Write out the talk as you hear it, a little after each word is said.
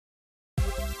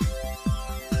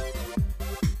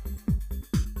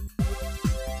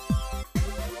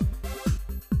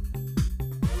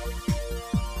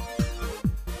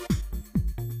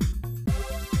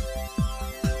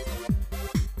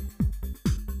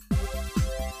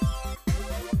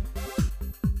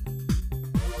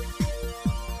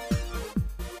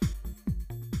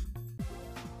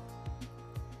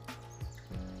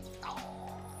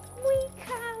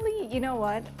you know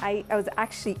what? I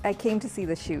came to see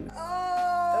the shoes. Oh.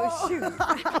 Those shoes.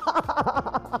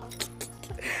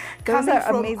 Those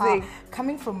are amazing.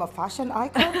 Coming from a fashion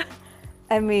icon.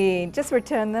 I mean, just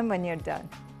return them when you're done.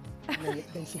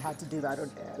 Then she had to do that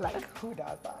on air. Like, who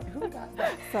does that? Who does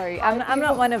that? Sorry, I'm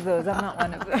not one of those. I'm not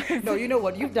one of those. No, you know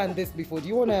what? You've done this before. Do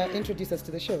you want to introduce us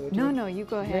to the show? No, you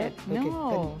go ahead. Yeah? Okay.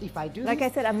 No. Then if I do like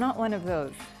this, I said, I'm not one of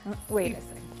those. Wait a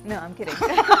second. No, I'm kidding.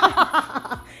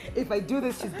 if I do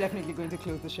this, she's definitely going to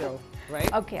close the show,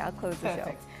 right? Okay, I'll close the show.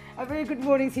 Perfect. A very good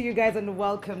morning to you guys and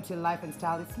welcome to Life and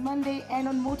Style. It's Monday and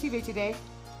on Motivate today,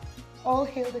 all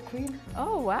hail the Queen.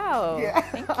 Oh, wow. Yeah.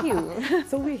 Thank you.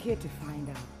 So we're here to find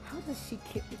out, how does she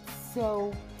keep it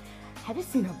so... Have you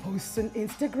seen her posts on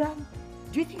Instagram?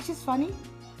 Do you think she's funny?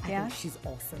 I think she's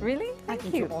awesome. Really? I Thank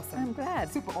think you. you're awesome. I'm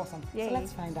glad. Super awesome. Yay. So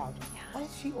let's find out. What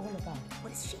is she all about?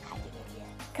 What is she hiding in here?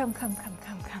 Come.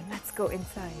 Let's go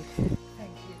inside.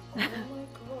 Thank you. Oh my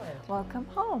God. Welcome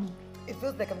home. It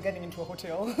feels like I'm getting into a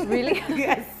hotel. Really?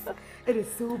 Yes. It is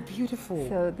so beautiful.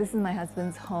 So this is my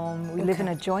husband's home. We live in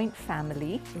a joint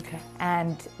family. Okay.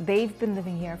 And they've been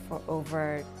living here for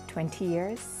over 20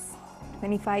 years,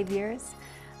 25 years.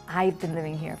 I've been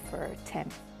living here for 10.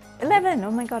 11.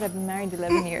 Oh my God, I've been married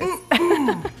 11 years.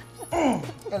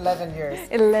 11 years.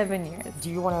 11 years. Do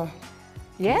you want to...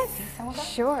 Yes, see some of that?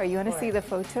 sure. You want to see the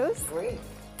photos? Great.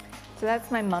 So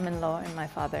that's my mom-in-law and my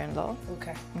father-in-law.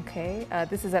 Okay. Okay,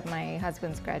 this is at my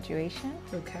husband's graduation.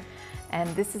 Okay.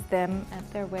 And this is them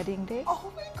at their wedding day.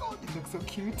 Oh my God, they look so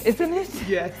cute. Isn't it?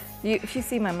 Yes. If you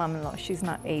see my mom-in-law, she's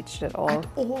not aged at all. At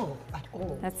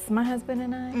all. That's my husband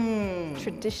and I.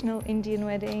 Traditional Indian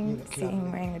wedding. See him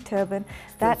wearing a turban.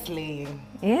 That's slaying.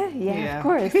 Yeah, of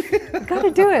course. You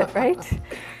gotta do it, right?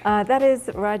 That is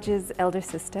Raj's elder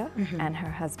sister and her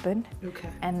husband. Okay.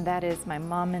 And that is my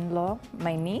mom-in-law,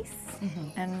 my niece,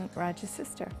 and Raj's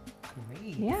sister.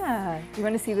 Great. Yeah. Do you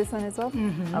want to see this one as well?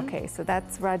 Okay, so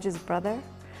that's Raj's brother,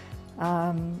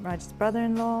 Raj's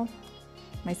brother-in-law,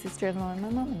 my sister-in-law, and my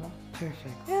mom-in-law.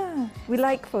 Perfect. Yeah. We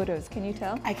like photos, can you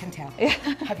tell? I can tell.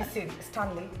 Have you seen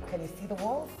Stanley? Can you see the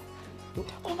walls?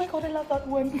 Oh my God, I love that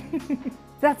one.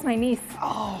 That's my niece.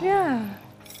 Oh. Yeah.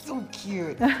 So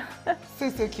cute.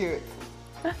 so cute.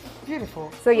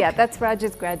 Beautiful. So yeah, that's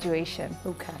Raj's graduation.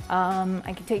 Okay.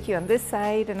 I can take you on this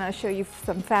side and I'll show you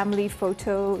some family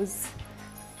photos.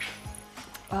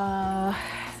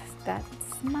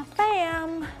 That's my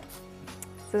fam.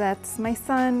 So that's my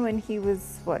son when he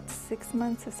was, what, 6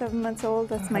 months or 7 months old.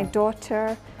 That's my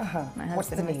daughter, my husband. What's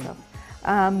the and name?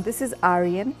 myself. This is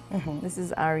Aryan. This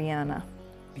is Ariana.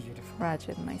 Beautiful. Raj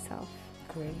and myself.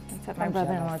 Great. It's at my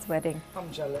brother-in-law's wedding.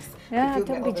 I'm jealous. Yeah, I feel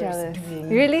don't my be others jealous. doing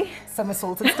Really?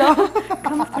 somersaults and stuff.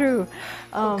 Come through.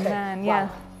 Oh Okay. man, Wow. yeah.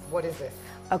 What is this?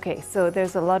 Okay, so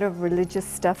there's a lot of religious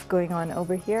stuff going on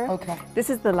over here. Okay. This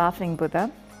is the laughing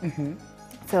Buddha.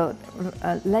 So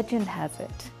legend has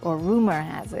it, or rumor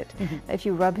has it, that if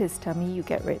you rub his tummy, you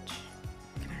get rich.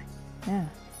 Yeah.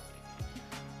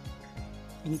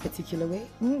 Any particular way?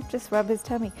 Just rub his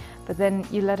tummy. But then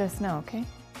you let us know, okay?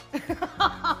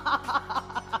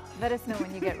 Let us know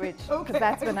when you get rich, because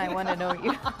that's when I want to know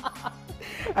you.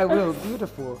 I will.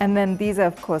 Beautiful. And then these,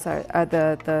 of course, are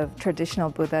the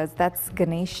traditional Buddhas. That's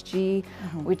Ganeshji,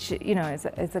 which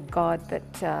is a god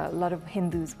that a lot of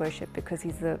Hindus worship because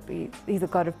he's a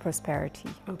god of prosperity.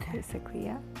 Okay. Basically,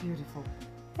 yeah. Beautiful.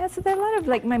 Yeah, so there are a lot of,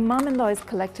 like, my mom-in-law has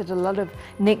collected a lot of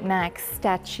knickknacks,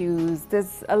 statues.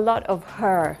 There's a lot of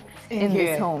her in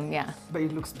this home, yeah. But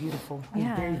it looks beautiful. And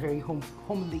Yeah. very, very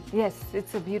homely. Yes,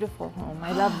 it's a beautiful home.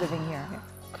 I love living here.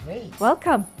 Great.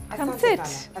 Welcome. Come sit.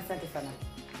 Asante sana.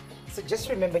 So just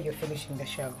remember you're finishing the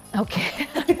show.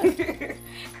 Okay.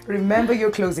 Remember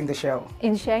you're closing the show.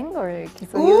 In Sheng or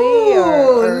Kiswahili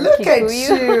or look at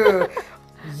Kikuyu? you.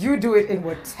 You do it in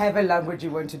whatever language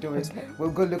you want to do it. Okay. We'll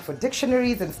go look for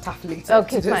dictionaries and stuff later.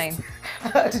 Okay, to fine.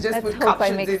 To just Let's put hope I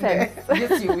captions make in sense. there.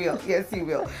 Yes, you will. Yes, you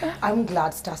will. I'm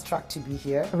glad starstruck to be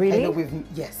here. Really? I know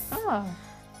yes. Oh.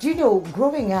 Do you know,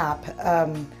 growing up,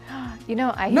 You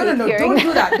know, I no, hate hearing don't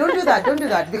do that, don't do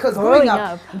that, because growing growing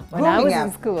up, when I was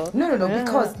in school. No,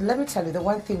 because let me tell you, the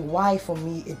one thing why for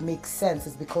me it makes sense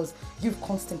is because you've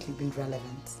constantly been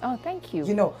relevant. Oh, thank you.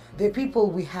 You know, the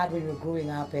people we had when we were growing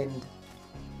up and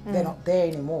they're not there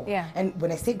anymore. Yeah. And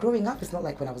when I say growing up, it's not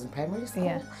like when I was in primary school.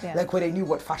 Yeah. Like when I knew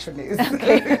what fashion is.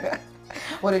 Okay.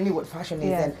 When I knew what fashion is.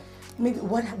 Yeah. And maybe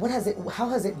how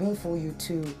has it been for you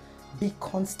to be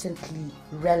constantly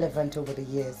relevant over the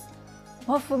years?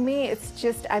 Well, for me, it's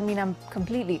just, I mean, I'm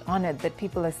completely honored that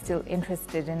people are still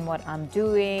interested in what I'm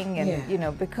doing. And, you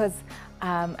know, because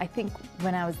I think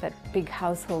when I was that big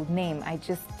household name, I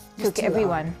just took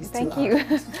everyone. Thank you.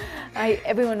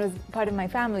 Everyone was part of my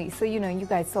family. So, you know, you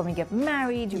guys saw me get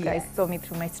married. You guys saw me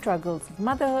through my struggles of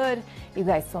motherhood. You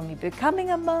guys saw me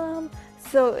becoming a mom.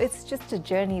 So it's just a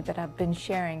journey that I've been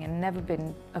sharing and never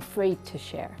been afraid to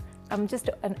share. I'm just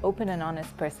an open and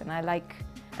honest person. I like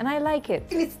it.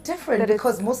 And it's different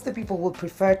because most of the people will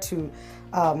prefer to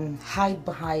hide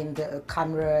behind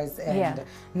cameras and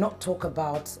not talk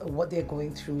about what they're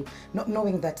going through, not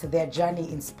knowing that their journey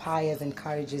inspires,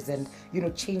 encourages, and, you know,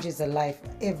 changes their life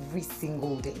every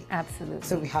single day. Absolutely.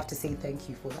 So we have to say thank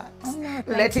you for that. Oh, no,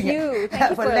 thank you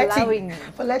for allowing me.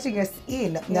 For letting us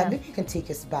in. Now maybe you can take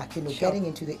us back, you know, getting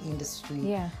into the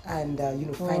industry and, you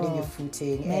know, finding your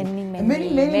footing.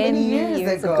 Many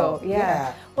years ago.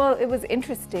 Yeah. Well, it was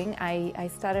interesting. I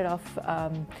started off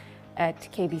at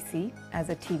KBC as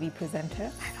a TV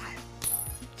presenter.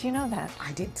 Do you know that?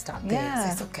 I did start there, yeah,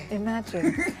 so it's okay.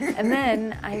 Imagine. And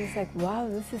then I was like, wow,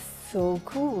 this is so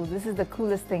cool. This is the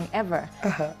coolest thing ever.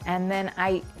 And then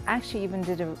I actually even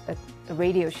did a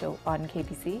radio show on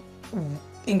KBC.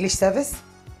 English service?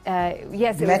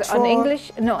 Yes, it was on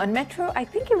English. No, on Metro. I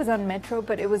think it was on Metro,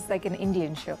 but it was like an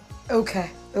Indian show. Okay.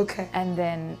 And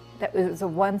then that was a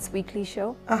once weekly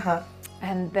show.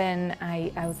 And then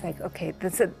I was like, okay,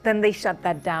 then they shut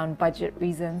that down, budget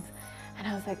reasons. And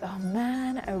I was like, oh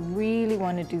man, I really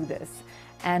want to do this.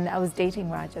 And I was dating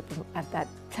Raj at that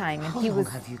time. And How long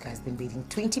have you guys been dating?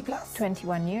 20 plus?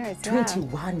 21 years.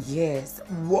 21 years.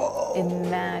 Whoa.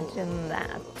 Imagine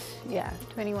that. Yeah,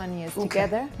 21 years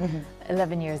together,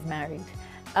 11 years married.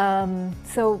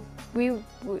 So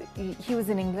he was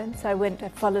in England, so I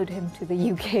followed him to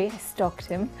the UK, I stalked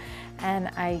him, and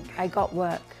I got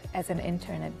work as an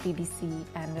intern at BBC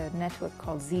and a network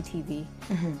called ZTV.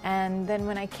 And then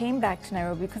when I came back to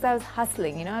Nairobi, because I was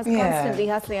hustling, you know, I was constantly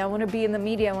hustling. I want to be in the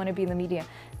media, I want to be in the media.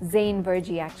 Zain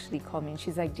Verjee actually called me and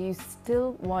she's like, do you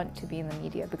still want to be in the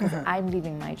media? Because I'm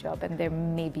leaving my job and there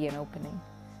may be an opening.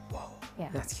 Whoa,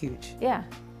 that's huge. Yeah.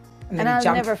 And I'll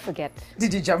never forget.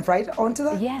 Did you jump right onto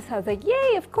that? Yes, I was like,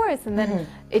 yay, of course. And then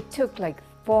it took like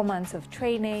 4 months of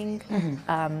training.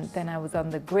 Then I was on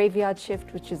the graveyard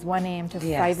shift, which is 1 a.m. to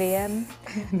 5 a.m.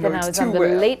 Then I was on the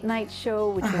late night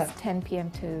show, which was 10 p.m.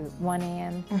 to 1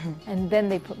 a.m. And then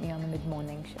they put me on the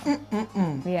mid-morning show.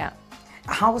 Yeah.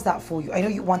 How was that for you? I know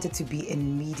you wanted to be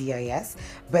in media, yes,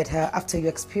 but after your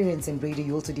experience in radio,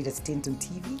 you also did a stint on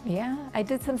TV? Yeah, I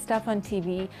did some stuff on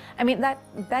TV. I mean,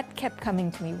 that kept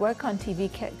coming to me. Work on TV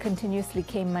continuously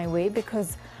came my way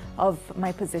because of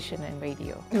my position in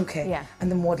radio. Okay. Yeah. And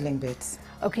the modeling bits?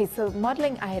 Okay, so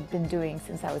modeling I had been doing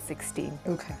since I was 16.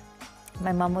 Okay.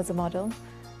 My mom was a model.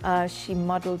 She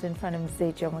modeled in front of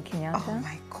Jomo Kenyatta. Oh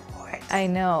my God. I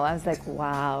know. I was like,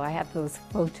 wow, I have those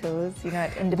photos, you know,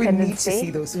 at Independence Day. We need to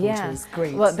see those photos.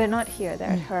 Great. Well, they're not here. They're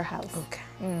at her house.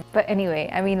 Okay. But anyway,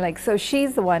 I mean, like, so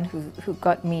she's the one who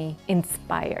got me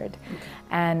inspired.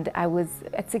 And I was,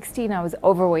 at 16, I was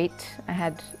overweight. I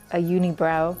had a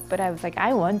unibrow, but I was like,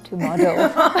 I want to model.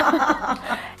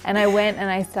 And I went and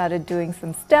I started doing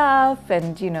some stuff.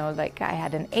 And, you know, like, I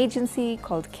had an agency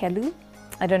called Kelu.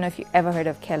 I don't know if you ever heard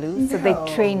of Kelu. No. So they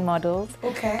train models,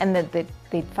 and that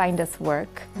they'd find us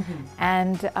work.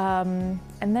 And then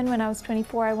when I was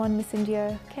 24, I won Miss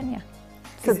India Kenya.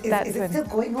 So is it still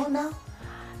going on now?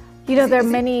 You know, there are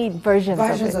many versions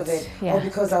of it. Yeah. Oh,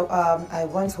 because I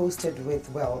once hosted with,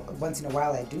 well, once in a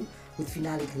while I do, with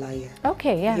Pinky Ghalani.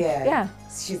 Okay, yeah.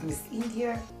 She's Miss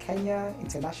India, Kenya,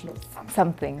 International,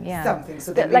 something. Something.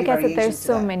 So like I said, there's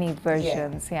so many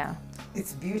versions, yeah.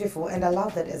 It's beautiful, and I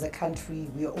love that as a country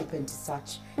we are open to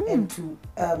such, and to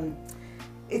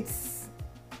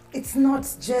it's not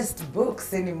just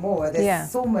books anymore. There's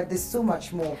so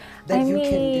much more that you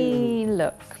can do.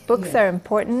 Look, books are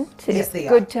important. Yes, it's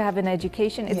good to have an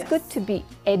education. It's good to be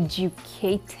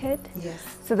educated. Yes.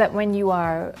 So that when you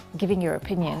are giving your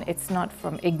opinion, it's not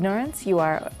from ignorance. You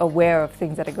are aware of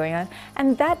things that are going on,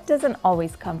 and that doesn't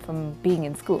always come from being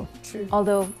in school. True.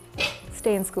 Although,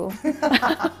 stay in school.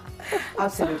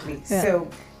 Absolutely. Yeah. So,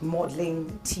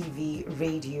 modeling, TV,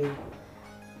 radio,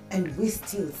 and we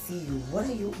still see you. What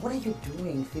are you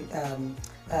doing,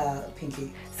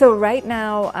 Pinky? So right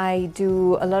now I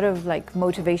do a lot of like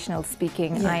motivational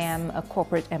speaking. Yes. I am a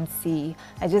corporate MC.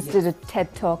 I just did a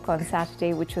TED Talk on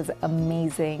Saturday, which was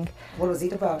amazing. What was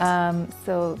it about?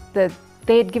 So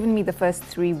they had given me the first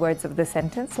 3 words of the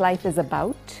sentence, life is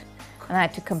about, and I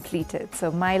had to complete it.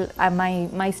 So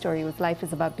my story was life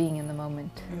is about being in the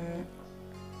moment.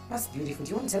 That's beautiful.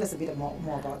 Do you want to tell us a bit more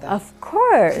about that? Of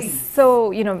course. Please.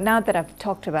 So, now that I've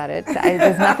talked about it,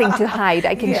 there's nothing to hide.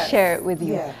 I can Yes. share it with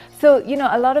you. Yeah. So,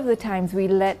 a lot of the times we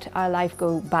let our life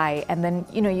go by, and then,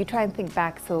 you try and think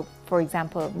back. So, for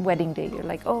example, wedding day, you're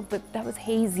like, oh, but that was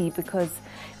hazy because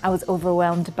I was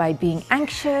overwhelmed by being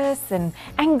anxious and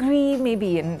angry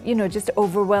maybe, and, just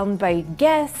overwhelmed by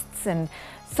guests and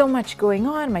so much going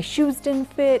on. My shoes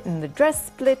didn't fit and the dress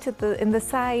split in the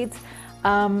sides.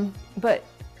 But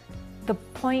the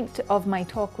point of my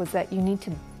talk was that you need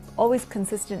to always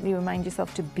consistently remind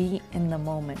yourself to be in the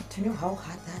moment. Do you know how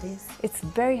hard that is? It's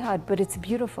very hard, but it's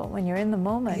beautiful. When you're in the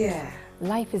moment, Yeah.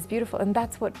 life is beautiful. And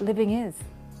that's what living is.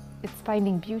 It's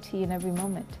finding beauty in every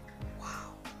moment.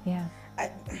 Wow. Yeah.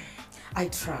 I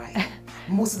try.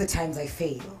 Most of the times I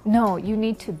fail. No, you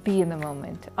need to be in the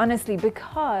moment, honestly,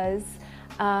 because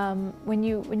when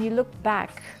you look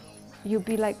back, you'll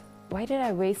be like, why did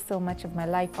I waste so much of my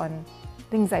life on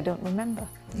things I don't remember?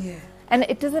 Yeah. And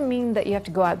it doesn't mean that you have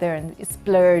to go out there and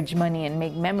splurge money and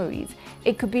make memories.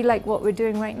 It could be like what we're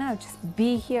doing right now. Just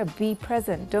be here, be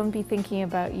present. Don't be thinking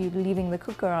about you leaving the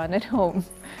cooker on at home.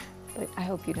 But I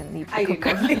hope you didn't leave the cooker.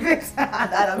 I didn't leave it.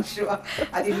 That I'm sure.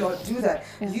 I did not do that.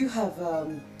 Yeah. You have,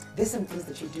 there's some things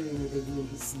that you're doing with the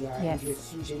UNHCR. Yes. And you're a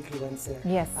huge influencer.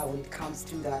 Yes. When it comes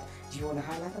to that. Do you want to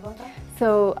highlight about that?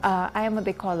 So I am what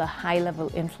they call a high-level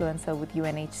influencer with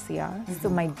UNHCR. So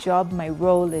my job, my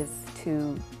role is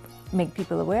to make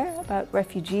people aware about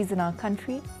refugees in our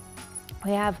country.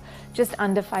 We have just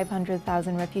under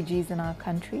 500,000 refugees in our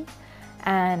country,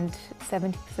 and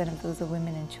 70% of those are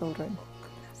women and children.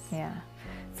 Yeah.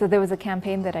 So there was a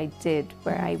campaign that I did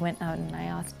where I went out and I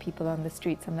asked people on the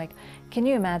streets, I'm like, can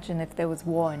you imagine if there was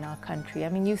war in our country? I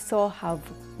mean, you saw how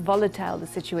volatile the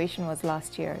situation was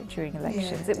last year during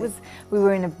elections. Yeah, We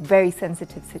were in a very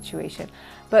sensitive situation.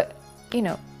 But,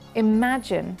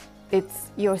 imagine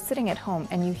you're sitting at home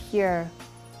and you hear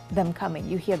them coming,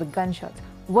 you hear the gunshots.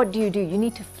 What do? You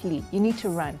need to flee, you need to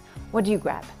run. What do you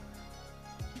grab?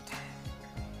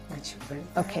 My children.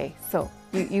 Okay, so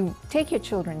you take your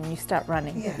children and you start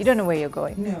running. Yes. You don't know where you're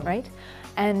going, No. right?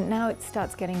 And now it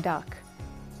starts getting dark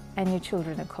and your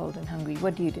children are cold and hungry.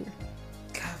 What do?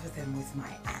 Cover them with my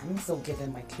hands or give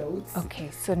them my clothes. Okay,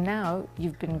 so now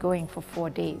you've been going for 4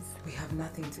 days. We have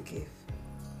nothing to give.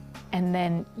 And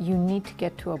then you need to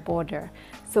get to a border.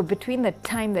 So between the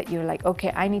time that you're like,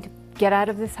 okay, I need to get out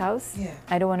of this house, Yeah.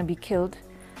 I don't want to be killed,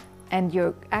 and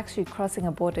you're actually crossing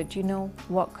a border, do you know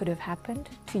what could have happened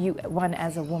to you, one,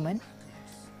 as a woman,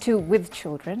 two, with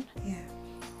children? Yeah.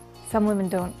 Some women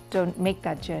don't make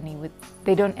that journey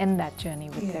they don't end that journey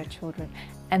with their children.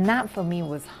 And that for me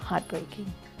was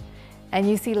heartbreaking. And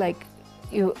you see,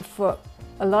 for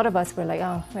a lot of us, we're like,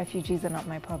 oh, refugees are not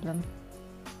my problem.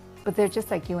 But they're just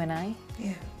like you and I.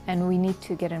 Yeah. And we need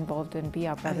to get involved and be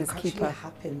our brother's and it keeper. actually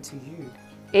happened to you.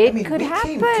 It we could came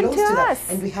happen close to that. us.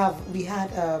 And we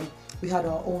had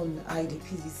our own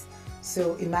IDPs.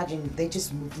 So imagine they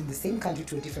just moved in the same country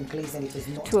to a different place, and it was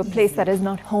not To a place that is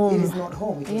not home. It is not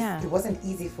home. Yeah. It wasn't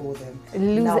easy for them. You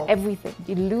lose Now, everything.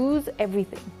 You lose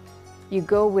everything. You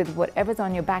go with whatever's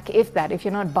on your back, if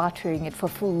you're not bartering it for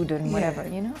food and whatever,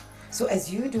 So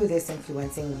as you do this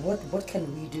influencing, what can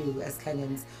we do as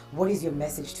Kenyans? What is your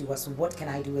message to us? What can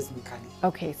I do as Mukali?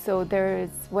 Okay, so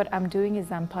what I'm doing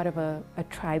is I'm part of a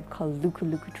tribe called Luku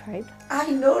Luku tribe. I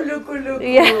know Luku Luku.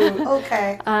 Yeah.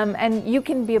 Okay. And you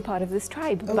can be a part of this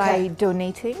tribe by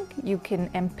donating. You can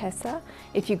M-Pesa.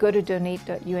 If you go to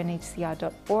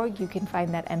donate.unhcr.org, you can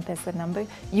find that M-Pesa number.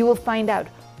 You will find out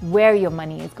where your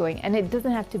money is going. And it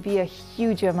doesn't have to be a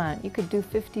huge amount. You could do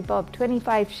 50 bob,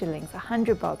 25 shillings,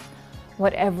 100 bob,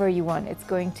 whatever you want. It's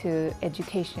going to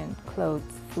education, clothes,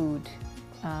 food,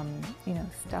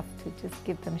 stuff to just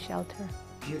give them shelter.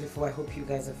 Beautiful. I hope you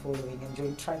guys are following and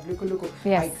join Tribe Luku Luku.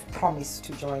 Yes. I promise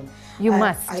to join. You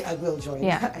must. I will join.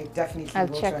 Yeah. I definitely I'll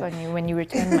will check join. on you when you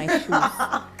return my shoes.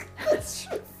 That's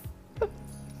true.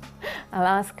 I'll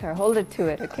ask her, hold her to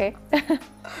it, okay?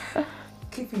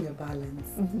 Keeping a balance,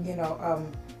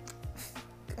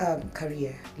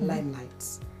 career, limelight,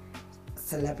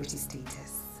 celebrity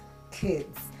status,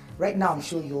 kids. Right now, I'm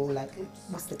sure you're like,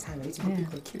 what's the time? I need to go pick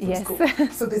my kid from school.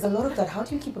 So there's a lot of that. How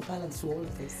do you keep a balance to all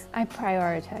of this? I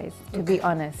prioritize, to be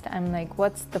honest. I'm like,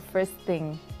 what's the first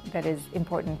thing that is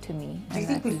important to me? Do you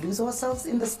think we lose ourselves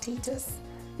in the status?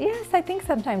 Yes, I think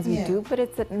sometimes we do, but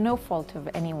it's at no fault of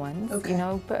anyone's. Okay.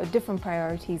 Different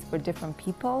priorities for different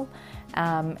people,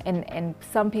 and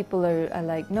some people are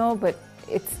like, no, but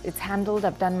it's handled.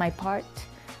 I've done my part.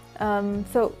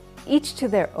 So each to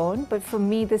their own. But for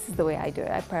me, this is the way I do it.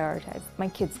 I prioritize. My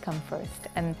kids come first,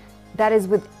 and that is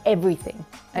with everything.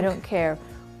 I don't care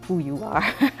who you are.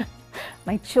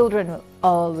 My children will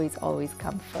always, always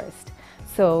come first.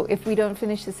 So if we don't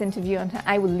finish this interview on time,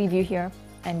 I will leave you here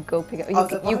and go pick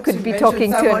up. You could be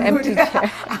talking to an empty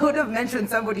chair. I would have mentioned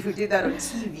somebody who did that on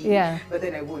TV, yeah. but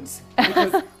then I won't,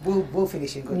 because we'll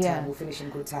finish in good time. We'll finish in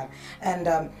good time.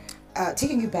 And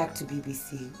taking you back to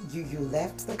BBC, you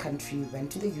left the country,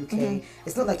 went to the UK.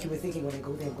 It's not like you were thinking, when I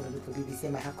go there, I'm going to look for BBC, I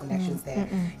might have connections there.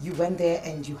 You went there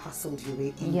and you hustled your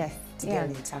way in to get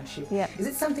an internship. Is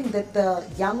it something that the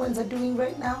young ones are doing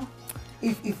right now?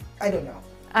 If I don't know.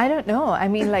 I don't know. I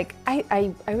mean, like,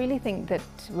 I really think that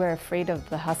we're afraid of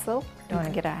the hustle. Don't want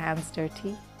to get our hands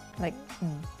dirty. Like,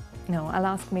 no, I'll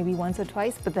ask maybe once or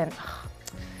twice, but then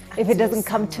if it doesn't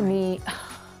come to me.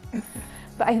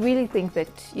 But I really think that,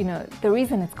 you know, the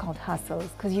reason it's called hustle is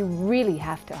because you really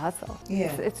have to hustle.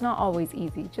 Yeah. It's not always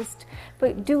easy.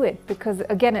 But do it, because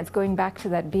again, it's going back to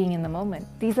that being in the moment.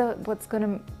 These are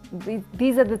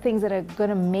these are the things that are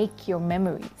gonna make your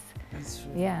memories. That's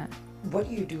true. Yeah. What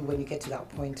do you do when you get to that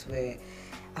point where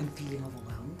I'm feeling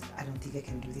overwhelmed? I don't think I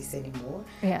can do this anymore.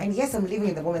 Yeah. And yes, I'm living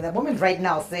in the moment. The moment right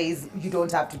now says you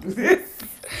don't have to do this.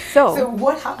 So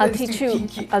what happens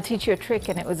I'll teach you a trick,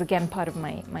 and it was again part of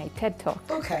my TED talk.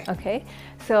 Okay. Okay.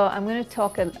 So I'm going to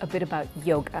talk a bit about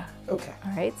yoga. Okay.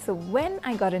 All right. So when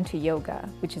I got into yoga,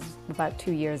 which is about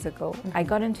 2 years ago, I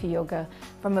got into yoga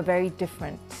from a very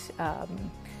different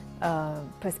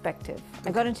perspective.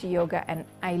 I got into yoga and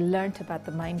I learned about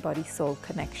the mind-body-soul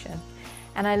connection.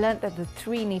 And I learned that the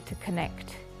three need to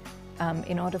connect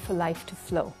in order for life to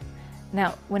flow.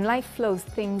 Now, when life flows,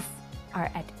 things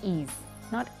are at ease.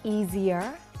 Not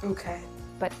easier,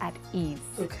 but at ease.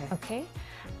 Okay?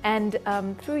 And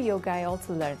through yoga, I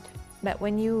also learned that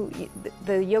when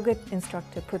the yoga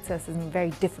instructor puts us in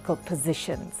very difficult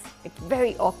positions, like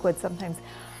very awkward sometimes,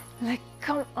 like,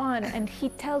 come on, and he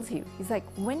tells you, he's like,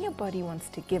 when your body wants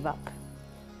to give up,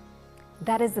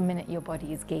 that is the minute your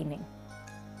body is gaining.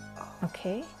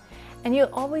 Okay? And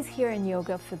you'll always hear in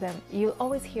yoga you'll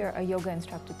always hear a yoga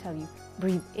instructor tell you,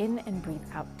 breathe in and breathe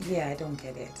out. Yeah, I don't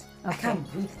get it. I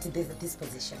can't breathe to this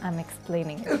position. I'm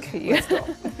explaining it to you. Let's go.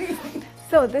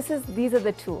 So these are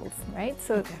the tools, right?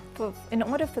 So in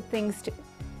order for things to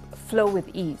flow with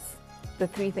ease, the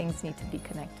three things need to be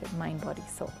connected: mind, body,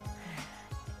 soul.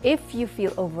 If you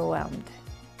feel overwhelmed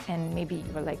and maybe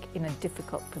you're like in a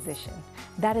difficult position,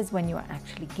 that is when you are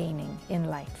actually gaining in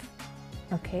life,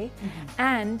 okay?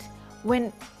 And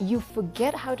when you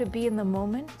forget how to be in the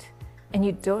moment and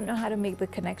you don't know how to make the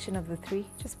connection of the three,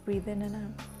 just breathe in and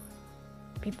out.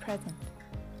 Be present.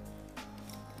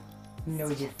 No,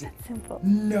 you did. That simple.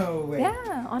 No way.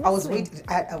 Yeah, honestly. I was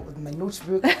waiting. My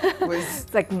notebook was.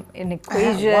 It's like an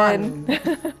equation.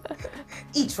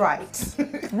 Eat right.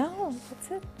 No,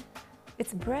 that's it.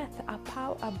 It's breath.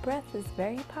 Our breath is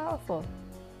very powerful.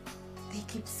 They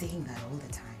keep saying that all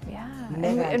the time.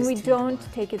 Yeah, and we don't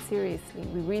take it seriously.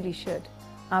 We really should.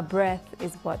 Our breath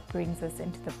is what brings us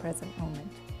into the present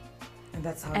moment. And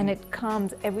that's how. And it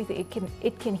calms everything.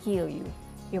 It can heal you.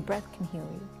 Your breath can heal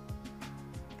you.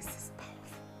 This is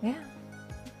powerful. Yeah.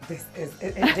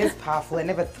 It is powerful. I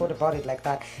never thought about it like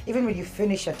that. Even when you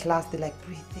finish a class, they're like,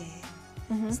 breathe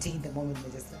in, stay in the moment.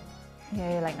 They're just like,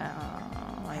 yeah, you're like,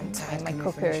 oh, I'm tired. My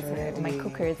cooker is on.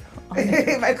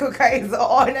 My cooker is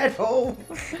on at home.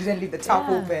 You didn't leave the tap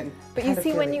open. But you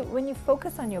see, when you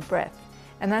focus on your breath,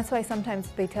 and that's why sometimes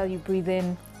they tell you breathe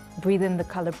in the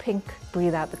color pink,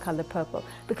 breathe out the color purple,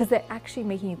 because they're actually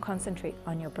making you concentrate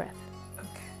on your breath. Okay.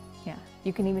 Yeah.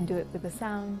 You can even do it with a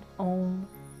sound, om,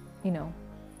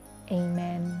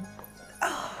 amen.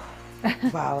 Oh.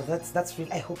 Wow, that's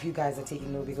really. I hope you guys are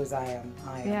taking note, because I am.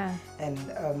 Yeah.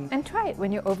 And try it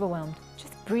when you're overwhelmed.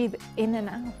 Just breathe in and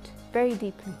out very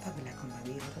deeply. I'll be like on my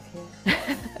way out of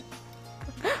here.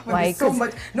 Why?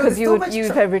 Because you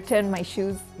would have returned my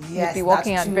shoes. Yes, you'd be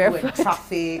walking out barefoot. And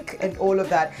traffic and all of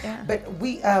that. Yeah. But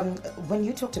when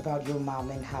you talked about your mom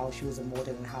and how she was a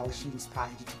model and how she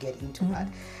inspired you to get into that,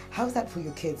 how's that for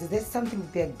your kids? Is there something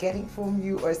that they're getting from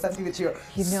you, or something that you're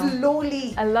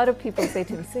slowly? A lot of people say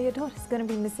to me, "So your daughter's going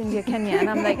to be Miss India Kenya," and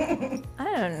I'm like,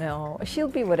 I don't know. She'll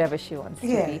be whatever she wants to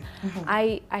be.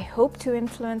 I hope to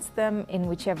influence them in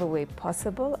whichever way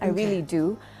possible. I really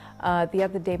do. The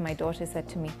other day, my daughter said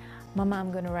to me, "Mama,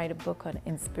 I'm going to write a book on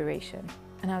inspiration."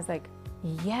 And I was like,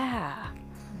 yeah.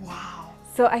 Wow.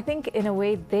 So I think in a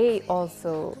way, they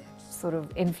also sort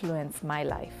of influence my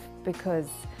life, because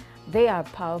they are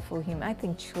powerful humans. I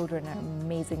think children are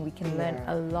amazing. We can learn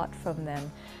a lot from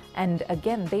them. And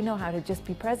again, they know how to just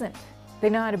be present. They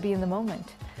know how to be in the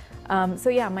moment. So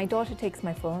yeah, my daughter takes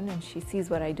my phone and she sees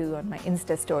what I do on my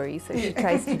Insta story, so she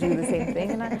tries to do the same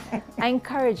thing, and I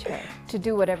encourage her to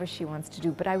do whatever she wants to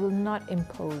do, but I will not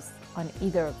impose on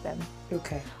either of them.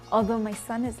 Okay. Although my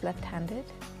son is left-handed,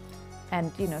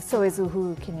 and you know, so is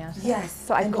Uhuru Kenyatta. Yes.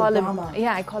 So I call Obama. him,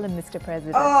 yeah, I call him Mr.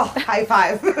 President. Oh, high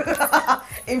five.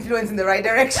 Influence in the right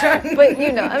direction. But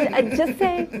you know, I'm just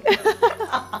saying.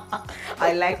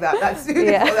 I like that. That's beautiful.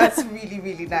 Yeah. That's really,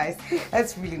 really nice.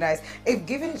 That's really nice. If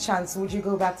given a chance, would you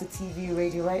go back to TV,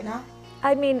 radio right now?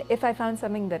 I mean, if I found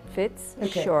something that fits,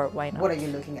 sure, why not? What are you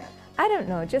looking at? I don't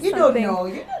know, just you something. You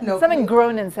don't know. Something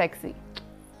grown and sexy.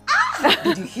 Ah,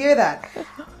 did you hear that?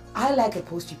 I like a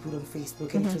post you put on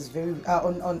Facebook, and it was very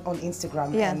on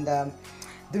Instagram, and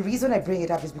the reason I bring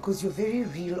it up is because you're very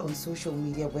real on social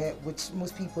media, which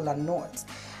most people are not,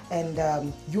 and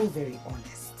you're very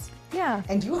honest. Yeah.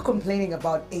 And you were complaining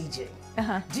about aging.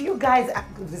 Do you guys?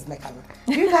 This is my camera.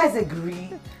 Do you guys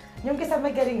agree? You guess am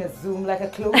I getting a zoom, like a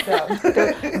close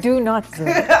up? do not zoom.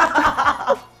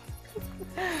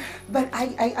 But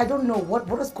I don't know what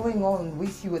was going on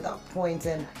with you at that point.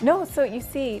 And no, so you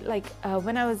see, like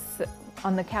when I was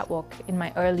on the catwalk in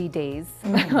my early days,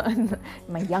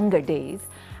 my younger days,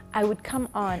 I would come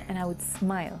on and I would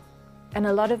smile. And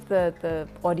a lot of the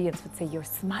audience would say, your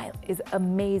smile is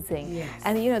amazing. Yes.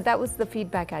 And you know, that was the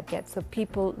feedback I'd get. So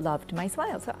people loved my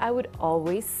smile. So I would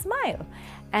always smile.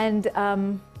 And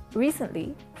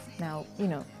recently, now, you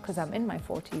know, because I'm in my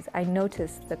 40s, I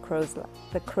noticed the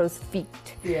crow's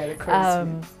feet. Yeah, the crow's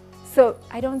feet. So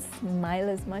I don't smile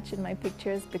as much in my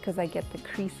pictures because I get the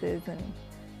creases, and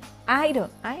I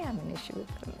have an issue with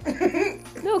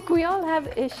them. Look, we all have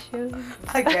issues.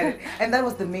 I get it. And that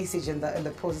was the message in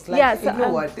the post. It's like, yeah, so you know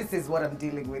what, this is what I'm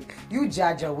dealing with. You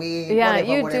judge away, yeah,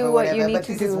 whatever, you whatever, do what whatever, you need but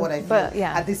to this do. is what I feel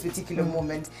at this particular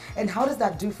moment. And how does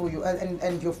that do for you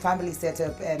and your family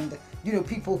setup, and you know,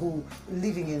 people who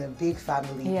living in a big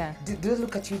family? Yeah. Do they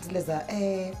look at you as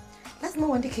a, let's know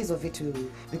one case of it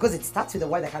too, because it starts with a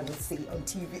word I cannot say on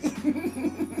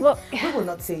TV. Well, we will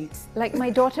not say it. Like my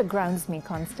daughter grounds me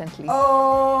constantly.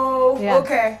 Oh, yeah.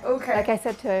 Okay. Like I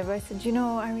said to her, I said, you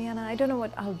know, Ariana, I don't know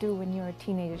what I'll do when you're a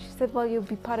teenager. She said, well, you'll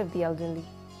be part of the elderly.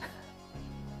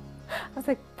 I was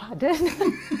like, pardon?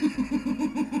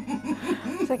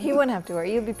 It's like, you won't have to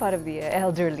worry, you'll be part of the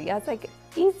elderly. I was like,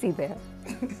 easy there.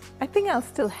 I think I'll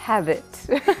still have it.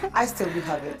 I still do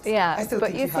have it. Yeah, I still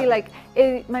but think you see, like,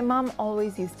 my mom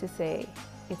always used to say,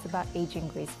 it's about aging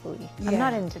gracefully. Yeah. I'm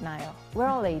not in denial. We're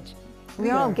all aging.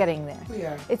 We're all getting there. We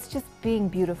are. It's just being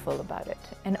beautiful about it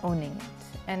and owning it.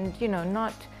 And, you know,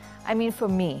 not, I mean, for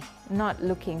me, not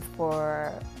looking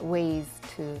for ways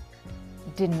to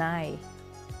deny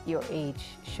your age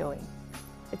showing.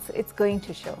 It's going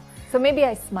to show. So maybe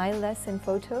I smile less in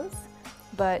photos,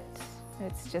 but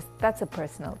it's just, that's a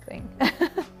personal thing.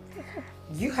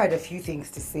 You had a few things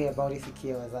to say about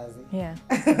Ifikia Wazazi. Yeah.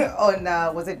 On,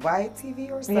 was it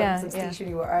YTV or some station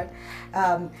you were at?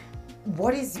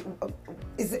 What is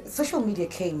social media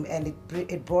came and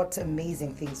it brought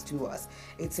amazing things to us.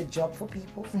 It's a job for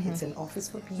people. It's an office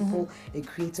for people. It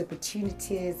creates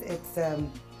opportunities.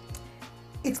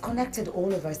 It's connected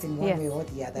all of us in one way or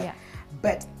the other. Yeah.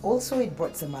 But also it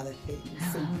brought some other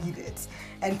things with it.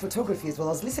 And photography as well.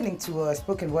 I was listening to a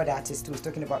spoken word artist who was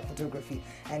talking about photography,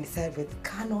 and he said with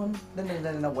Canon,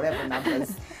 whatever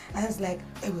numbers. And I was like,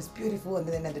 it was beautiful, and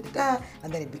then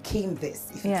and then it became this.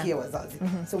 If you hear what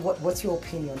So what's your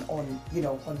opinion on, you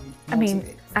know, on I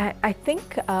mean, I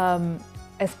think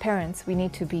as parents, we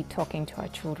need to be talking to our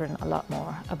children a lot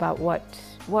more about what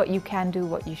you can do,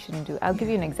 what you shouldn't do. I'll give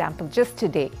you an example. Just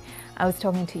today, I was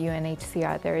talking to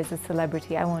UNHCR. There is a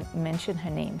celebrity, I won't mention her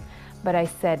name, but I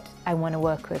said, I want to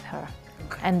work with her.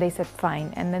 Okay. And they said,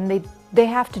 fine. And then they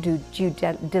have to do due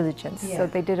diligence. Yeah. So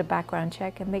they did a background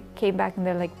check, and they came back and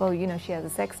they're like, well, you know, she has a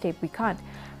sex tape, we can't.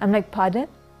 I'm like, pardon?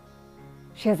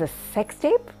 She has a sex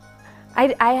tape?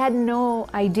 I had no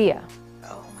idea.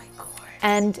 Oh my God.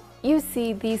 And you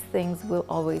see, these things will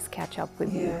always catch up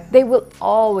with you. They will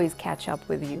always catch up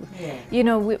with you. Yeah. You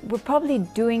know, we're probably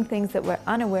doing things that we're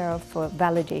unaware of for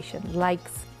validation,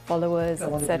 likes, followers,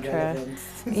 etc.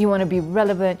 You want to be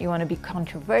relevant, you want to be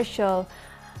controversial.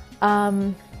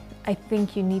 I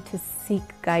think you need to seek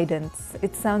guidance.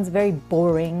 It sounds very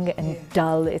boring and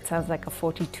dull. It sounds like a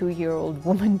 42-year-old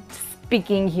woman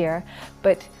speaking here,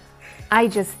 but I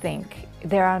just think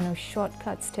there are no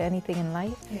shortcuts to anything in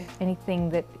life. Anything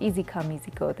that easy come,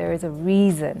 easy go. There is a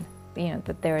reason, you know,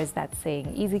 that there is that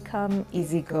saying, easy come,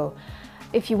 easy go.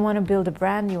 If you want to build a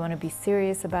brand, you want to be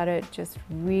serious about it, just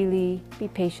really be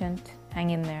patient, hang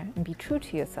in there, and be true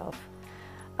to yourself.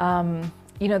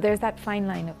 You know, there's that fine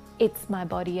line of it's my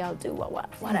body, I'll do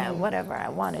whatever I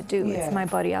want to do. It's my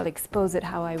body, I'll expose it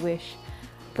how I wish.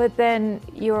 But then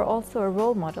you're also a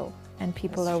role model, and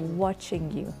people are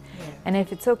watching you. And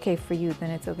if it's okay for you, then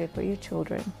it's okay for your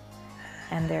children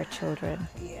and their children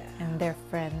and their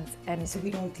friends. And so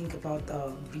we don't think about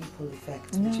the ripple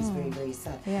effect, which is very, very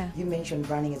sad. You mentioned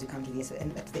running as you come to this,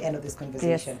 and at the end of this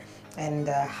conversation, and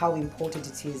how important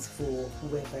it is for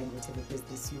whoever and whatever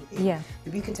business you're in.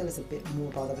 Maybe you can tell us a bit more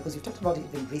about that, because you've talked about it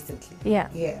even recently.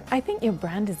 I think your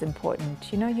brand is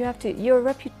important. You know, you have to, your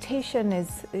reputation is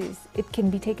it can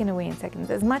be taken away in seconds.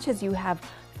 As much as you have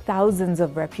thousands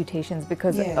of reputations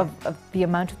because of the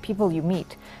amount of people you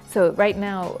meet. So right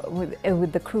now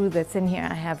with the crew that's in here,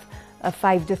 I have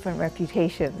 5 different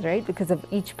reputations, right? Because of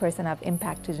each person I've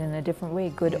impacted in a different way,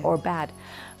 good or bad.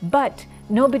 But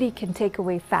nobody can take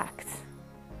away facts.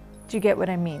 Do you get what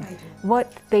I mean? I do.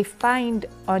 What they find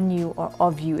on you or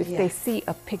of you, if they see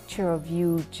a picture of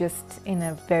you just in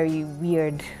a very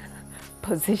weird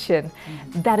position,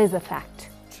 that is a fact.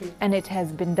 And it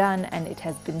has been done, and it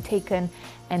has been taken,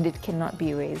 and it cannot be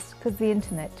erased, because the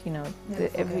internet, you know,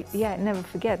 it never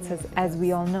forgets, as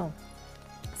we all know.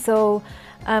 So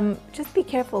just be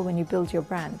careful when you build your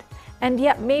brand. And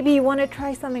maybe you want to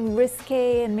try something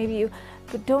risque, and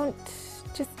but don't,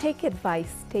 just take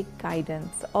advice, take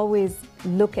guidance. Always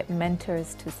look at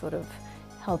mentors to sort of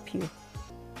help you.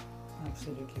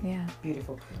 Absolutely. Yeah.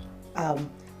 Beautiful.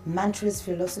 Mantras,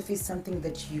 philosophy is something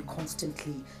that you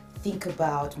constantly think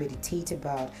about, meditate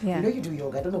about. You know you do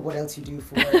yoga. I don't know what else you do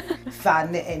for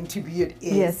fun and to be at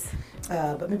ease.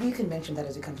 But maybe you can mention that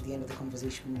as we come to the end of the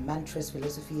conversation. Mantras,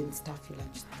 philosophy, and stuff you like.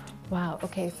 Wow.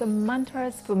 Okay. So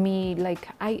mantras for me, like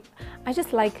I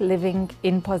just like living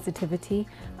in positivity.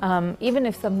 Even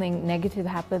if something negative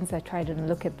happens, I try to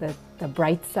look at the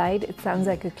bright side. It sounds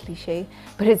like a cliche,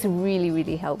 but it's really,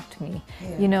 really helped me.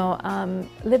 You know,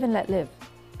 live and let live.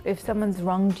 If someone's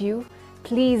wronged you,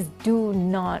 please do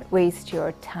not waste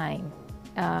your time.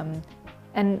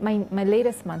 And my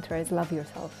latest mantra is love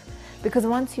yourself. Because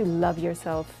once you love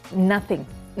yourself, nothing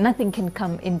can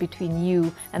come in between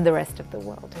you and the rest of the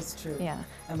world. That's true. Yeah.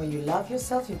 And when you love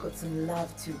yourself, you've got some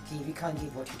love to give. You can't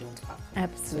give what you don't have.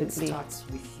 Absolutely. So it starts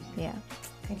with you. Yeah.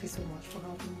 Thank you so much for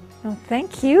helping me. Oh,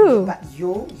 thank you. But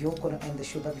you're going to end the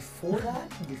show. But before that,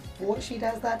 before she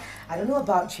does that, I don't know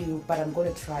about you, but I'm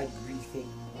going to try breathing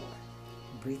more.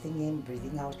 Breathing in,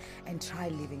 breathing out, and try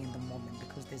living in the moment,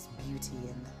 because there's beauty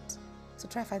in that. So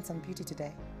try find some beauty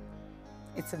today.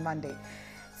 It's a Monday.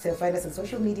 So find us on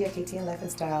social media, KTN Life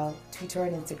and Style, Twitter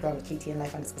and Instagram at KTN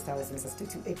Life _Style, SMS us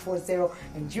 22840,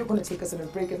 and you're going to take us on a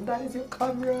break, and that is your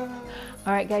camera.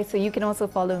 All right, guys, so you can also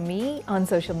follow me on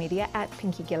social media at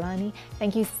Pinky Ghalani.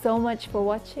 Thank you so much for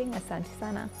watching. Asante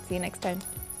sana. See you next time.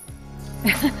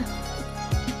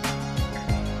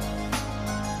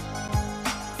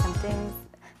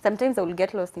 Sometimes I will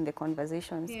get lost in the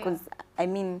conversations, because I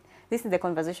mean, this is the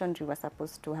conversation we were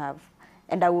supposed to have,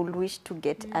 and I would wish to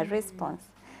get a response.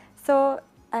 So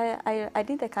I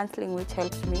did the counseling, which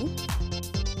helped me.